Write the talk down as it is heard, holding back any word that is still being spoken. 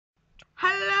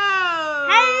Hello.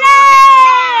 Hello.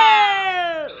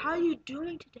 How are you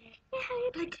doing today? Yeah, how are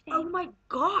you doing today? Oh my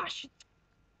gosh.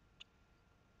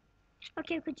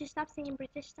 Okay, could you stop saying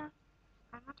British stuff?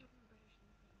 I'm not talking British.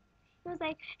 It was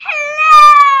like,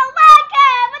 hello,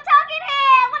 welcome, we're talking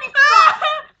here. What is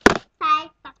this? Say,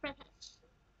 that's British.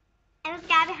 And this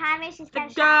guy behind me, she's kind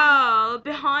The of shy. girl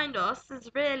behind us is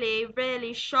really,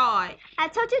 really shy. I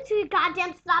told you to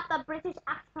goddamn stop the British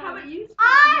accent. How about you?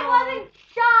 I wasn't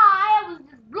shy, I was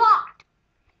just blocked.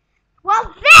 Well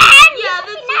then, Yeah, you that's should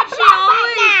what be she not always blocked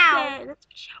right now. says. That's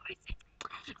what she always says.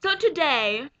 So today,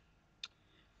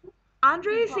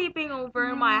 Andre is sleeping over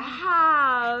in my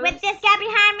house. With this guy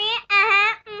behind me,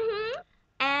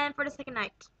 And for the second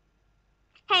night.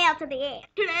 Hail to the air.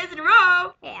 2 days in a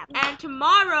row. Yeah. And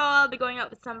tomorrow I'll be going out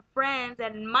with some friends,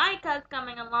 and Micah's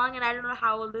coming along, and I don't know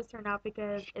how will this turn out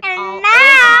because it's And all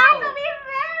now, old people.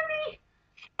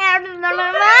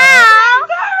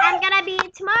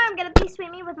 tomorrow I'm gonna be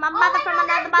swimming with my mother from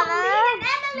another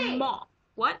mother. Mom.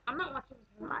 What? I'm not watching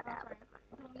this. Mother.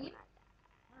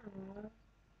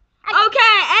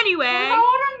 Okay, anyway,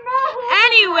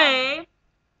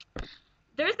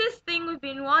 there's this thing we've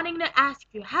been wanting to ask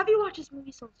you. Have you watched this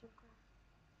movie Soul Circle?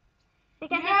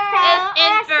 Because It's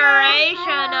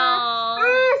inspirational.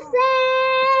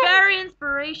 It's very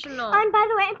inspirational. Oh, and by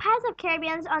the way, in Pirates of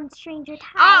Caribbean's on Stranger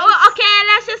Tides. Oh, well, okay,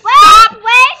 let's just stop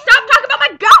talking about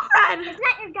my girlfriend. It's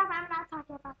not your girlfriend. I'm not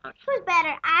talking about. Okay. Who's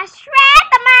better, Astrid,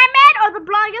 the mermaid, or the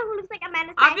blonde girl who looks like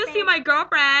Amanda Seyfried? Obviously, my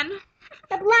girlfriend.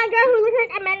 The blonde girl who looks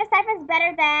like Amanda Seyfried is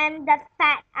better than the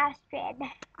fat Astrid.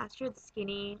 Astrid's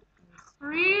skinny.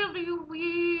 Really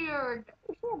weird.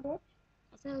 Is she a bitch?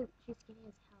 I said she's skinny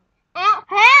as hell. Oh,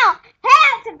 hell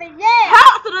to the yeah.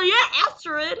 Hell to the yeah,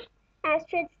 Astrid.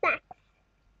 Astrid sucks.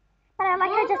 But I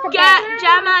like her just a bit.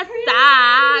 Gemma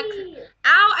sucks.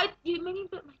 Ow, you made me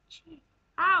bit my cheek.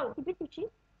 Ow. You bit your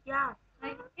cheek? Yeah.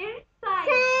 Like inside.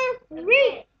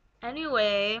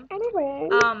 Anyway, Anyway.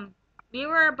 we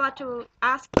were about to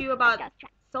ask you about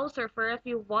Soul Surfer. If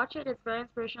you watch it, it's very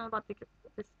inspirational about this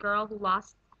girl who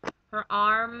lost her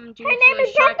arm due to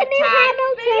a shark attack,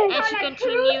 and she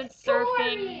continued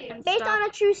surfing and Based stuff. on a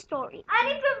true story.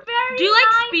 Do you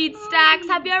like speed stacks?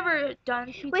 Have you ever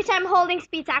done speed Which I'm holding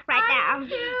speed stack right now.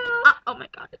 Oh my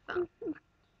god, it fell.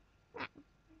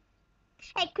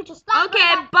 Hey, could you stop?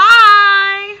 Okay,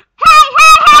 bye!